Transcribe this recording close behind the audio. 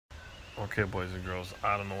Okay, boys and girls,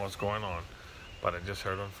 I don't know what's going on, but I just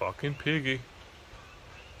heard a fucking piggy.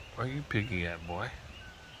 Where you piggy at, boy?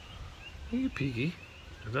 Where you piggy?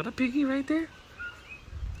 Is that a piggy right there?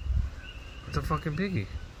 It's a fucking piggy.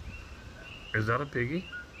 Is that a piggy?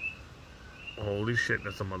 Holy shit,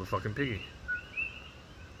 that's a motherfucking piggy.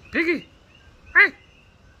 Piggy! Hey!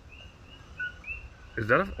 Is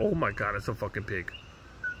that a... Oh my god, that's a fucking pig.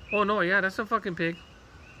 Oh no, yeah, that's a fucking pig.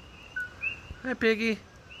 Hi, piggy.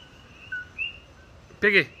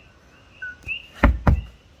 Piggy!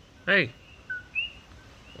 Hey!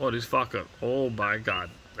 Oh, this fucker. Oh my god.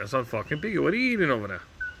 That's a fucking piggy. What are you eating over there?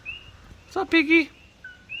 What's up, piggy?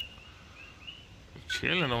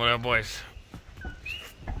 Chilling over there, boys.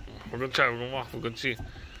 We're gonna try, we're gonna walk, we're gonna see.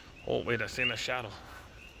 Oh, wait, I seen a shadow.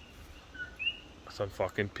 That's a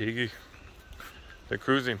fucking piggy. They're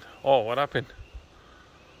cruising. Oh, what happened?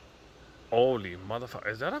 Holy motherfucker.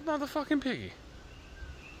 Is that a motherfucking piggy?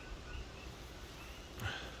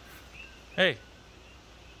 Hey.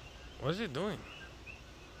 What is he doing?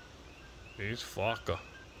 He's fucker.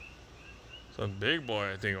 Some big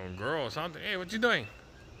boy, I think, or girl or something. Hey, what you doing?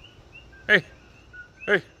 Hey.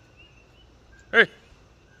 Hey. Hey.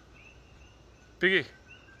 Piggy.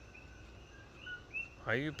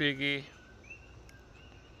 Are you piggy?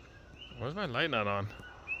 Where's my light not on?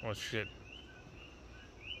 Oh shit.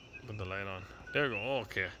 Put the light on. There we go. Oh,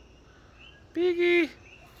 okay. Piggy.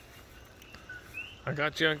 I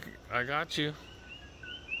got you. I got you.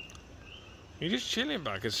 You're just chilling,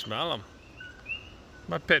 but I can smell him.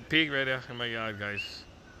 My pet pig right there in my yard, guys.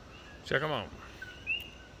 Check him out.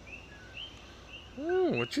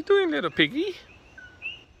 Ooh, what you doing, little piggy?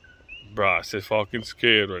 Bruh, she's fucking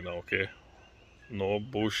scared right now, okay? No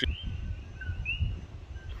bullshit.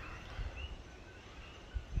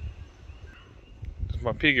 There's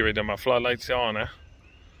my piggy right there. My floodlights on, eh?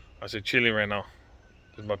 I said chilling right now.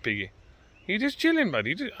 There's my piggy. He just chilling,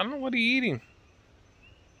 buddy. I don't know what he eating.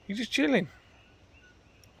 He just chilling.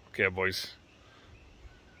 Okay, boys.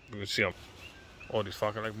 We can see him. Oh, this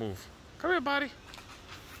fucking like move. Come here, buddy.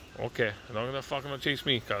 Okay, don't gonna fucking chase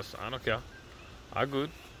me, cause I don't care. I good.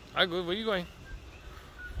 I good. Where you going?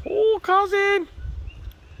 Oh, cousin.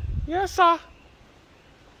 Yes, sir.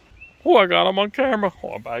 Oh, I got him on camera.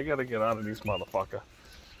 Oh, I gotta get out of this motherfucker.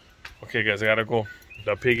 Okay, guys, I gotta go.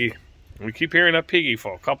 The piggy. We keep hearing that piggy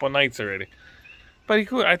for a couple nights already. But he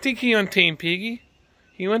could. I think he untamed piggy.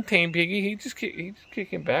 He untamed piggy. He just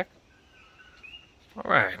kicking back. All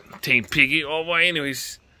right, tame piggy. Oh boy.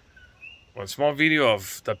 Anyways, one small video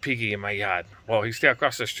of the piggy in my yard. Well, he stay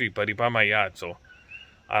across the street, but he by my yard, so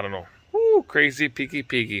I don't know. Woo, crazy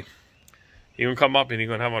piggy. He gonna come up and he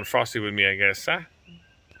gonna have one frosty with me, I guess, huh?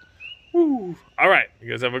 Woo. All right, you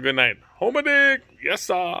guys have a good night. Home a dig. Yes,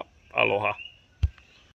 sir. Aloha.